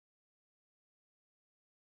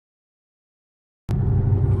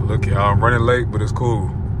Look, y'all, I'm running late, but it's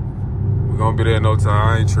cool. We're gonna be there in no time.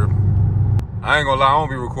 I ain't tripping. I ain't gonna lie, I don't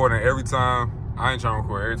be recording every time. I ain't trying to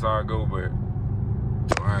record every time I go, but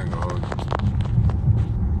I ain't gonna hold you.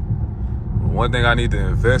 But one thing I need to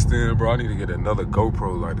invest in, bro, I need to get another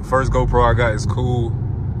GoPro. Like, the first GoPro I got is cool,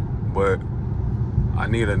 but I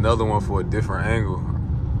need another one for a different angle.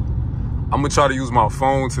 I'm gonna try to use my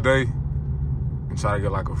phone today and try to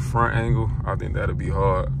get like a front angle. I think that'll be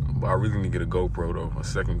hard, but I really need to get a GoPro though, a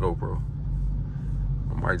second GoPro.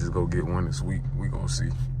 I might just go get one this week. We gonna see.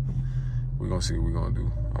 We gonna see what we gonna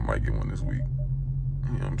do. I might get one this week.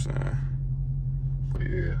 You know what I'm saying? But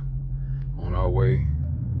yeah, on our way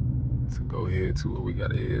to go head to what we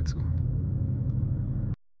gotta head to.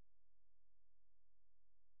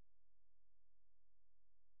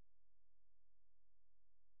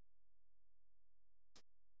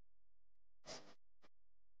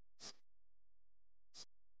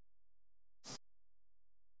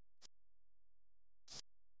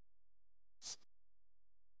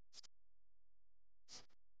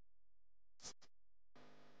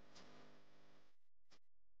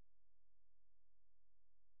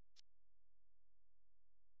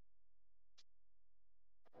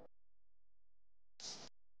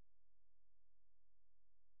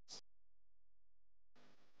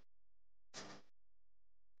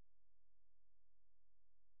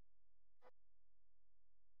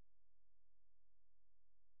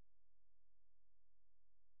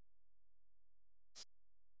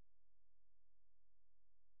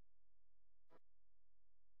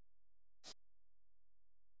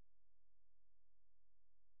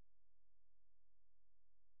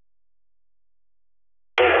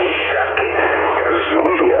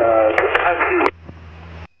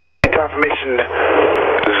 Confirmation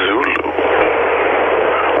Zulu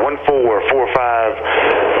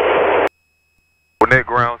 1445. Gwinnett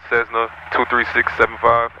Ground, Cessna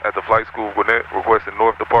 23675 at the flight school Gwinnett, requesting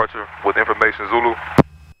north departure with information Zulu.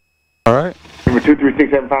 All right. Number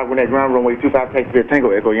 23675 Gwinnett Ground, runway 25, taxi Tango,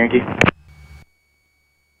 Echo Yankee.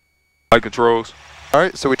 Flight controls. All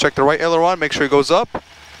right, so we check the right aileron, make sure it goes up, then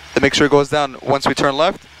make sure it goes down once we turn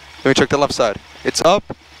left, then we check the left side. It's up,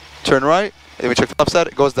 turn right, then we check the left side,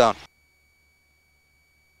 it goes down.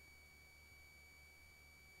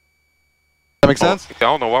 That make sense? I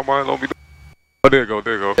don't know why mine don't be doing. Oh, there you go,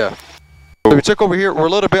 there you go. Yeah. So we check over here, we're a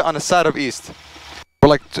little bit on the side of east. We're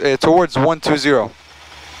like towards 120.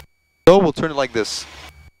 So we'll turn it like this.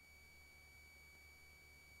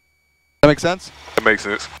 That make sense? That makes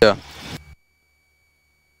sense. Yeah.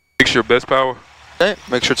 Make sure best power. Okay,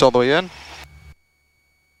 make sure it's all the way in.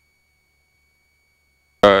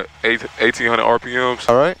 1800 RPMs.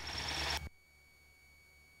 All right.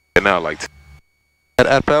 And now like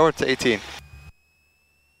Add power to 18.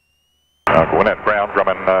 Gwinnett Ground,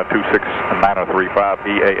 Grumman 26935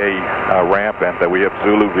 EAA ramp, and we have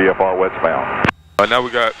Zulu VFR westbound. now we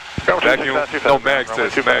got vacuum, no mag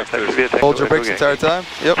test, mag test. Hold your brakes the entire time.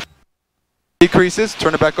 Yep. Decreases,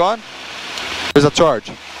 turn it back on. There's a charge,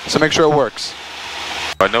 so make sure it works.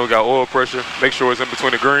 Now we got oil pressure, make sure it's in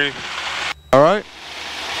between the green. All right.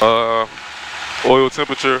 Oil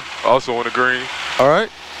temperature, also on the green. All right.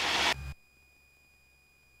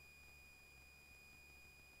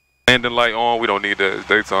 Landing light on, we don't need that, it's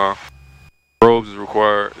daytime. Robes is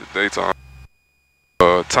required, it's daytime.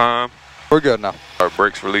 Time. We're good now. Our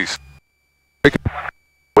brakes released.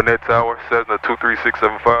 Gwinnett Tower, Cessna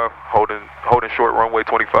 23675, holding short runway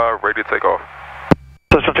 25, ready to take off.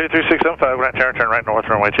 Cessna 23675, Gwinnett Tower, turn right north,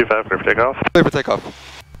 runway 25, clear for takeoff. Clear for takeoff.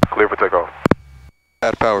 Clear for takeoff.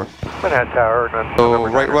 Add power. Gwinnett Tower, so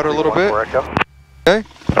right rudder a little bit. Okay.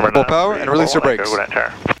 Full power and release your brakes. Gwinnett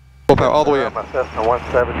Tower. Full power all the way in. Cessna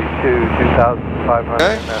 172, 2500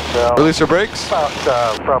 okay. SL. Release your brakes. About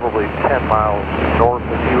probably 10 miles north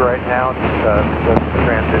of you right now. Just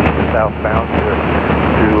transition to southbound to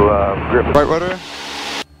Griffith. Right rudder.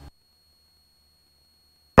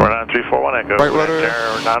 9341 Echo. Right rudder.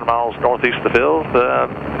 9 miles northeast of the field.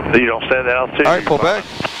 You don't stay at that altitude. All right, pull back.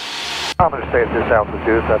 I'm going to stay at this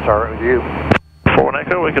altitude if that's all right with you. 41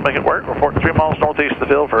 Echo, we can make it work. We're 43 miles northeast of the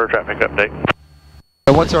field for a traffic update.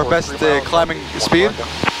 And what's our best climbing speed?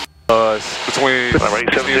 Between 60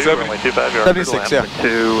 and 70. 76, yeah.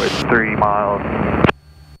 2, it's 3 miles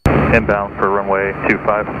inbound for runway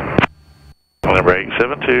 25. Number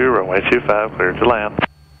 872, runway 25, clear to land.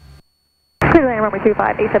 Clear to land, runway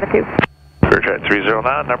 25, 872. Clear track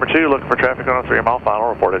 309, number 2, looking for traffic on a 3-mile final,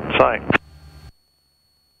 reported in sight.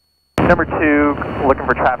 Number 2, looking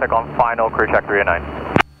for traffic on final, clear track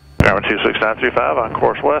 309. Number 26935 on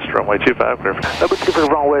course west, runway 25, clear for... Number 2 for the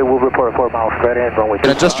runway, we'll report 4 miles straight in, runway 25.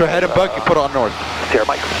 And adjust your head and buck, you put it on north. Here,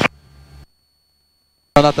 Mike.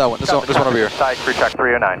 Oh, not that one. This one over here. Side crew check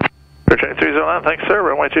 309. Crew check 309, thanks sir,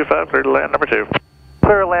 runway 25, clear to land number 2.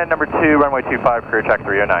 Clear land number 2, runway 25, crew check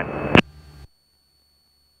 309.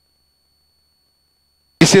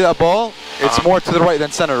 You see that ball? It's more to the right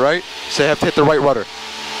than center, right? So you have to hit the right rudder.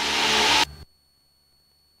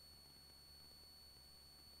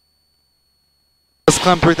 Let's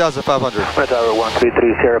climb 3,500. Tower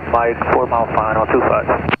 1330, Mike, 4 mile final,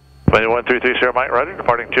 25. 1330 Mike, right,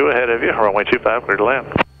 departing 2 ahead of you, runway 25, clear to land.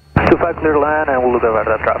 25 clear to land, and we'll look over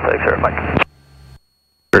that traffic, sir, Mike.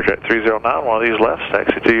 Crew check 309, one of these lefts,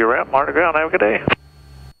 taxi to your ramp, mark the ground, have a good day.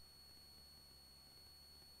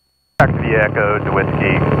 Taxi Echo to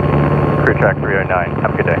Whiskey, crew check 309,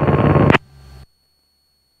 have a good day.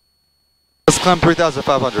 Let's climb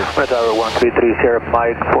 3,500. Tower 1330,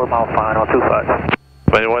 Mike, 4 mile final, 25.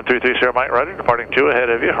 1330 Mike, right, departing 2 ahead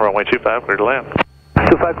of you, runway 25, clear to land.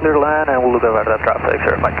 25 clear to land, and we'll look over that traffic,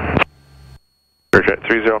 sir, Mike. Crew check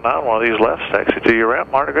 309, one of these lefts, taxi to your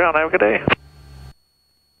ramp, mark the ground, have a good day.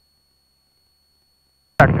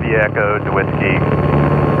 Taxi Echo to Whiskey,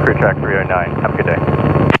 crew check 309, have a good day.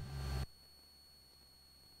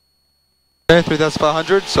 Okay,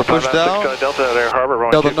 3,500, so push down. Delta at Air Harbor,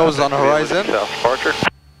 runway Delta 25, nose on the horizon. South departure.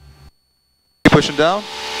 Keep pushing down.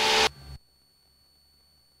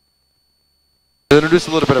 Introduce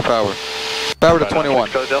a little bit of power. Power to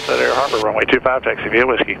 21. Delta at Air Harbor, runway 25, taxi via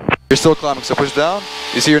Whiskey. You're still climbing, so push down.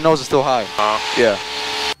 You see your nose is still high. Yeah.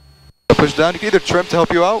 So push down. You can either trim to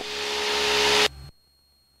help you out.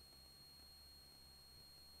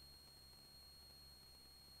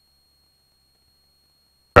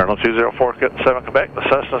 Colonel 204, 7 Quebec, the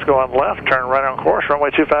Cessna's go on left, turn right on course,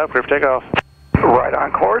 runway 25, clear for takeoff. Right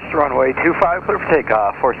on course, runway 25, clear for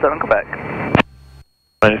takeoff, 47 Quebec.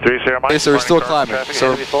 930 Mike. Okay, so we're still climbing.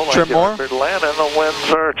 So trim more. Clear to land, and the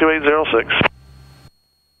winds are 2806.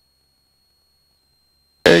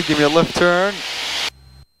 Okay, give me a left turn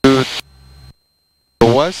to the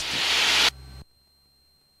west.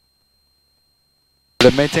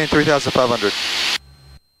 Then maintain 3,500.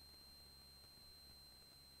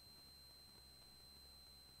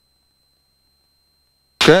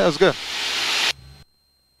 Okay, that was good.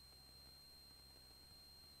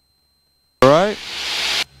 Alright.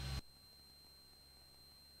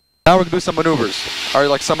 Now we're going to do some maneuvers. Alright,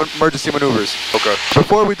 like some emergency maneuvers. Okay.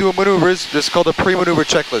 Before we do maneuvers, this is called a pre-maneuver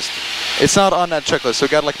checklist. It's not on that checklist, so you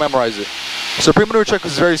gotta like memorize it. So pre-maneuver checklist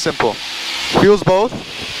is very simple. Fuels both,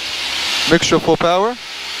 mixture of full power,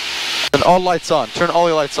 and all lights on. Turn all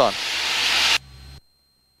your lights on.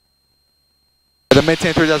 And then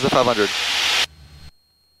maintain 3,500.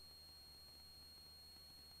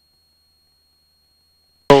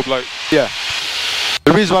 Strobe light. Yeah.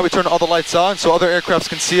 The reason why we turn all the lights on, so other aircrafts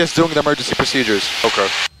can see us doing the emergency procedures. Okay.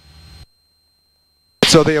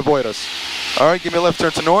 So they avoid us. Alright, give me a left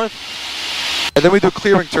turn to north. And then we do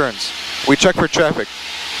clearing turns. We check for traffic.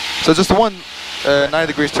 So just one 90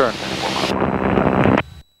 degrees turn.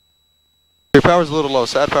 Your power's a little low,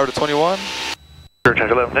 so add power to 21. Clear check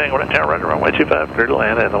 11 Tango, right now, right, runway 25, clear to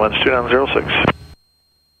land, and the wind's 2906.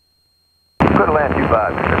 Clear to land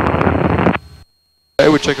 25. Okay,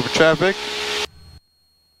 we're checking for traffic.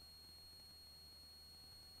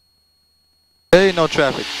 Okay, no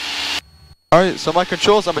traffic. Alright, so my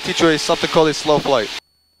controls, I'm going to teach you something called a slow flight.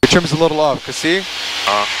 Your trim's a little off, cause see?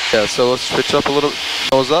 Yeah, so let's switch up a little,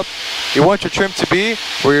 nose up. You want your trim to be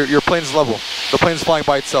where your plane's level. The plane's flying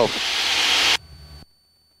by itself.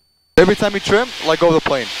 Every time you trim, let go of the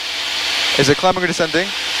plane. Is it climbing or descending?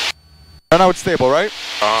 Right now it's stable, right?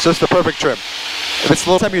 So it's the perfect trim. If it's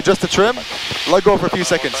the time you adjust the trim, let go for a few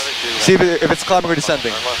seconds. See if it's climbing or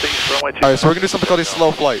descending. Alright, so we're going to do something called a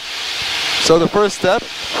slow flight. So the first step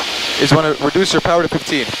is you want to reduce your power to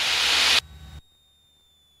 15.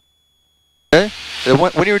 Okay? And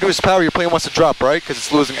when you reduce power, your plane wants to drop, right? Because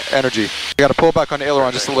it's losing energy. You got to pull back on the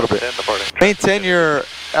aileron just a little bit. Maintain your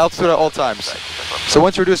altitude at all times. So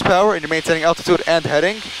once you reduce power and you're maintaining altitude and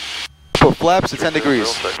heading, put flaps to 10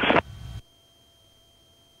 degrees.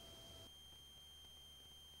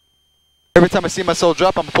 Every time I see myself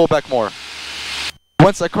drop, I'm going to pull back more.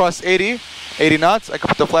 Once I cross 80 knots, I can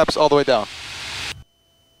put the flaps all the way down.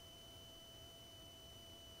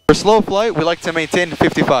 For slow flight, we like to maintain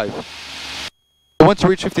 55. Once you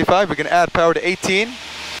reach 55, we can add power to 18.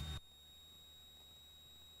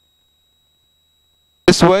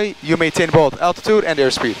 This way, you maintain both altitude and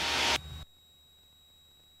airspeed.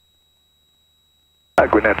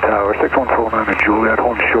 Gwinnett Tower, 6149 at Juliet,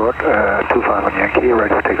 home short, 25 on Yankee, ready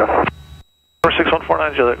for takeoff.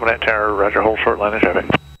 6149 Juliet, Gwinnett Tower, roger, hold short line of traffic.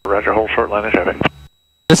 Roger, hold short line of traffic.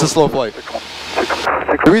 This is slow flight.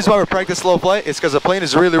 The reason why we practice slow flight is because the plane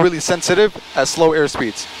is really, really sensitive at slow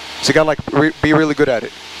airspeeds. So you gotta like be really good at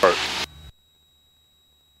it. Right.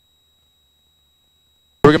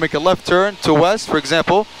 We're gonna make a left turn to west, for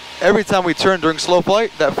example. Every time we turn during slow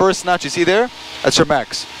flight, that first notch you see there, that's your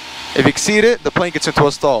max. If you exceed it, the plane gets into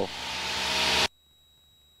a stall.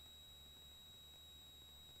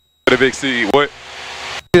 If you exceed what?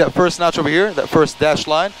 See that first notch over here, that first dashed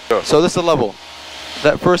line? Yeah. So this is the level.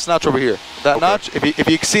 That first notch over here. That notch, if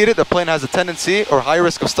you exceed it, the plane has a tendency or high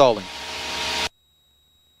risk of stalling.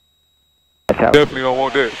 Definitely don't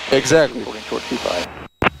want that. Exactly.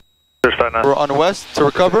 We're on west to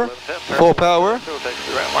recover, full power,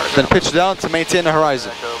 then pitch down to maintain the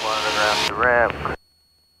horizon.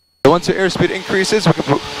 So once your airspeed increases, we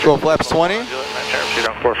can go flaps 20.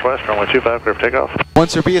 Course west, runway 25, clear for takeoff.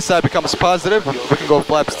 Once your BSI becomes positive, we can go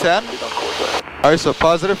flaps 10. Alright, so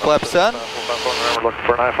positive, flaps 10. Looking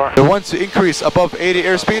for an IFR. And once you increase above 80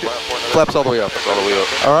 airspeed, flaps all the way up.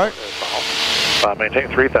 Alright? Maintain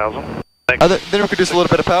 3,000. Then we could do a little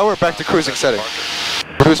bit of power, back to cruising setting.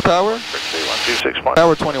 Reduce power,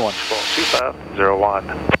 power 21. 2501.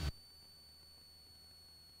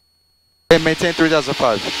 And maintain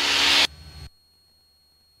 3005.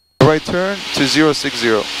 Right turn to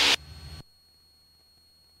 060.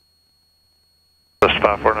 Just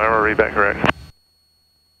 5-4 number, read back correct.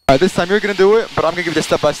 Alright, this time you're gonna do it, but I'm gonna give you the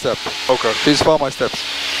step by step. Okay. Please follow my steps.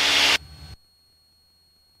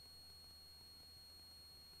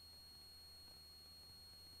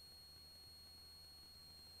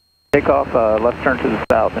 Take off, left turn to the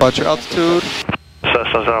south. Watch your altitude.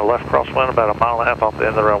 Cessna's on a left crosswind, about a mile and a half off the end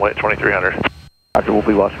of the runway at 2300. Roger, we'll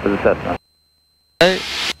be watching for the Cessna. Okay,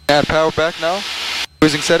 add power back now.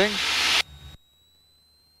 Cruising setting.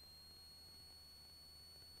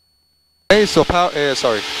 Okay, so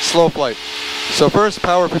slow flight. So first,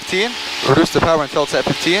 power 15. Reduce the power until it's at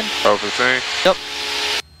 15. Power 15. Yep.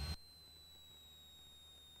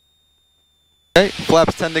 Okay,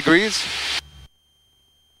 flaps 10 degrees.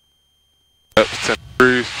 Yep, 10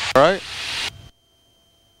 degrees. Alright.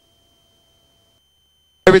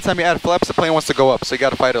 Every time you add flaps, the plane wants to go up, so you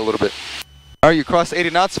gotta fight it a little bit. Alright, you cross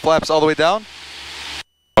 80 knots, flaps all the way down.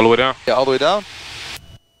 All the way down? Yeah, all the way down.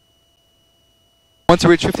 Once you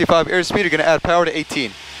reach 55 airspeed, you're gonna add power to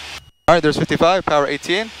 18. Alright, there's 55, power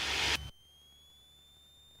 18.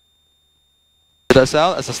 Did that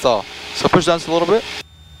sound? That's a stall. So push down just a little bit.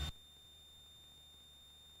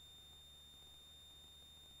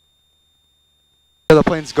 The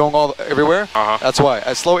plane's going everywhere. That's why.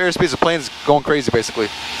 At slow airspeeds, the plane's going crazy, basically.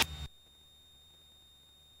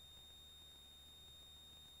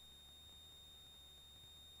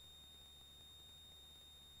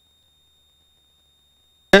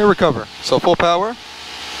 Okay, recover. So full power,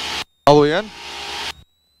 all the way in,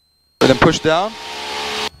 and then push down.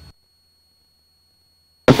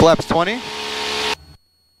 And flaps 20.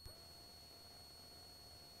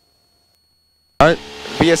 All right,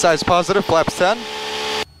 BSI is positive. Flaps 10.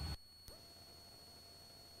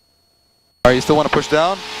 All right, you still want to push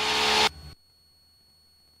down?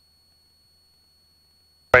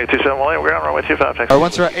 Runway 2718, we're on runway 25. All right,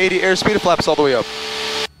 once you're at 80 airspeed, it flaps all the way up.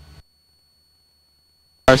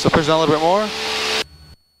 All right, so push down a little bit more.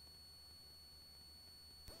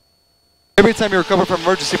 Every time you recover from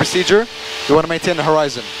emergency procedure, you want to maintain the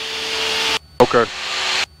horizon. Okay.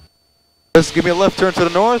 Just give me a left turn to the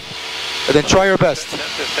north, and then try your best.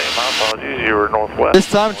 10-15, my apologies, you were northwest. This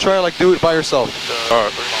time, try like do it by yourself.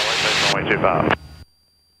 Alright. Runway 25.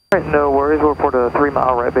 Alright, no worries. We'll report a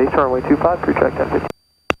 3-mile right base, runway 25, crew check 1050.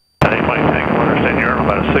 Hey, Mike, thank you. Understand you're on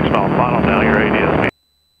about a 6-mile final now. Your ADS.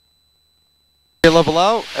 Okay, level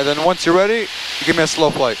out, and then once you're ready, you give me a slow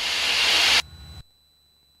flight.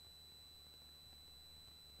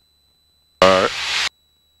 Alright.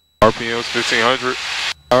 RPM's 1500.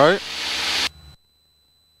 Alright.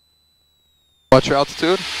 Watch your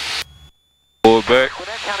altitude. Pull it back.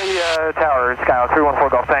 Gwinnett County Tower, Skyline 314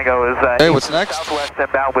 Golf Tango is Hey, what's next? southwest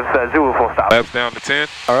inbound with Zulu full stop. Laps down to 10.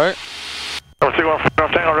 Alright. Number 214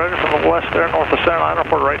 Golf Tango, Roger, from the west there, north of center line,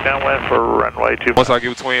 report right downwind for runway 25. Once I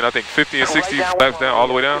get between, I think 50 and 60, laps down all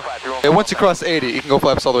the way down. And once you cross 80, you can go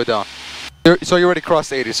flaps all the way down. So you already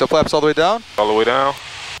crossed 80, so flaps all the way down. All the way down.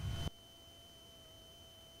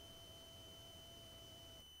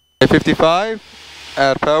 At 55,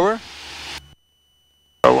 add power.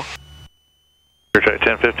 Power. Your track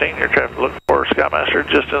 1015, your traffic look for Skymaster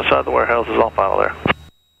just inside the warehouse is on final there.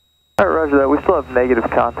 Alright, roger that. We still have negative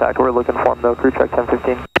contact. We're looking for him though, crew check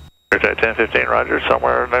 1015. Your track 1015, Roger,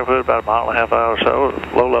 somewhere in the neighborhood, about a mile and a half out or so,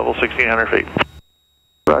 low level 1600 feet.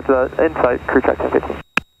 Roger that. Insight, crew check 1015.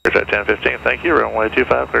 Your track 1015, thank you, runway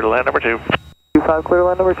 25, clear to land number 2. 25, clear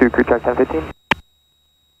line number 2, crew check 1015.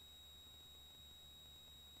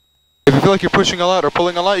 If you feel like you're pushing a lot or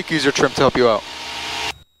pulling a lot, you can use your trim to help you out.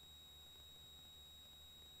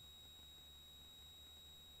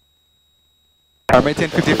 Alright, maintain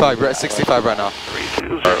 55, we're at 65 right now.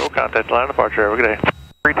 320, contact line departure, have a good day.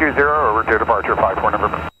 320, over to departure, 54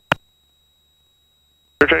 number.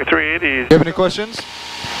 Crew check 380. You have any questions?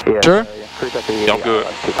 Yeah. Sure? Crew check 380. I'm good.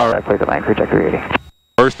 Alright, clear the line, crew check 380.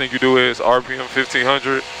 First thing you do is RPM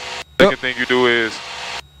 1500. Second thing you do is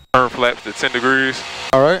turn flaps to 10 degrees.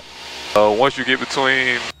 Alright. Once you get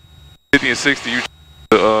between 50 and 60, you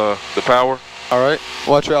the power. Alright.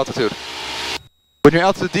 Watch your altitude. When your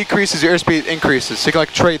altitude decreases, your airspeed increases. So you can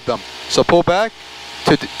like trade them. So pull back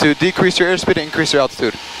to decrease your airspeed and increase your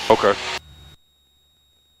altitude. Okay.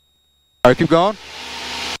 Alright, keep going.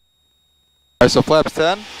 Alright, so flaps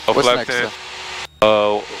 10. Oh, What's flap next? 10.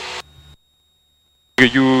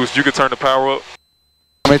 You could turn the power up.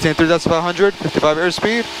 Maintain 3,500, 55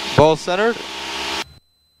 airspeed, ball centered.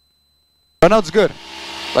 Right now it's good.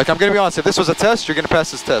 Like, I'm gonna be honest, if this was a test, you're gonna pass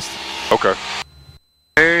this test. Okay.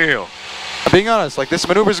 Damn. I'm being honest, like, this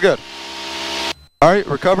maneuver's good. Alright,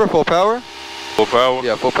 recover, full power. Full power.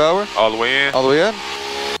 Yeah, full power. All the way in. All the way in.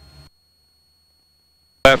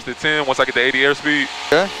 Flaps to 10 once I get to 80 airspeed.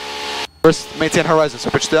 Okay. First, maintain horizon, so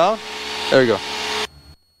pitch down. There you go.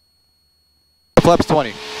 Flaps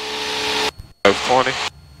 20. Flaps 20.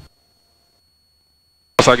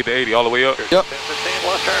 Once I get to 80, all the way up. Yep. 1015,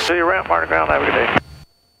 left turn to your ramp, mark ground, have a good day.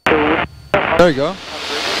 There you go.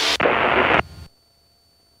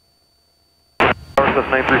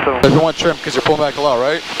 If you want trim, because you're pulling back a lot,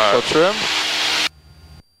 right? Alright. So trim.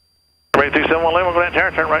 Break 271, Lima, go down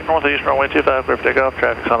tower, turn right northeast, runway 25, clear for takeoff,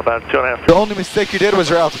 traffic's on about 2.5. The only mistake you did was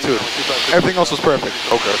your altitude. Everything else was perfect.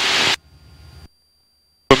 Okay.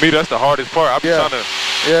 For me, that's the hardest part. I be trying to.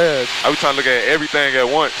 Yeah. I be trying to look at everything at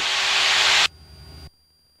once.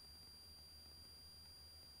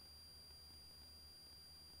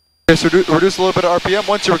 Okay, so reduce a little bit of RPM.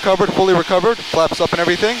 Once you're recovered, fully recovered, flaps up and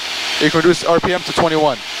everything, you can reduce RPM to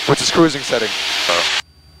 21, which is cruising setting.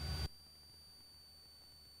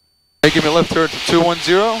 Okay, give me a left turn to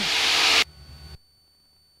 210.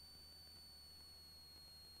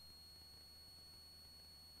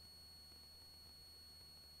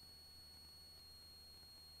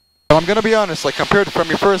 Now, I'm gonna be honest, like compared from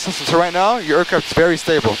your first listen to right now, your aircraft's very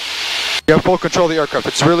stable. You have full control of the aircraft.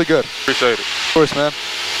 It's really good. Appreciate it. Of course, man.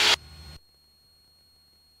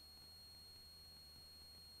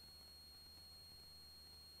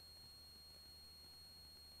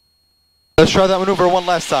 Let's try that maneuver one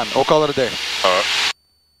last time. We'll call it a day. Alright.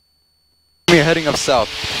 We are heading up south.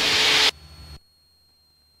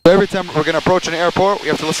 So every time we're going to approach an airport, we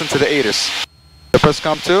have to listen to the ATIS. The press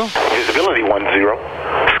com 2. Visibility 10,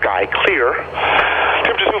 sky clear.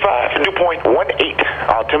 Temperature 25, dew point 18.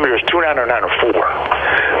 Altimeter is 290904.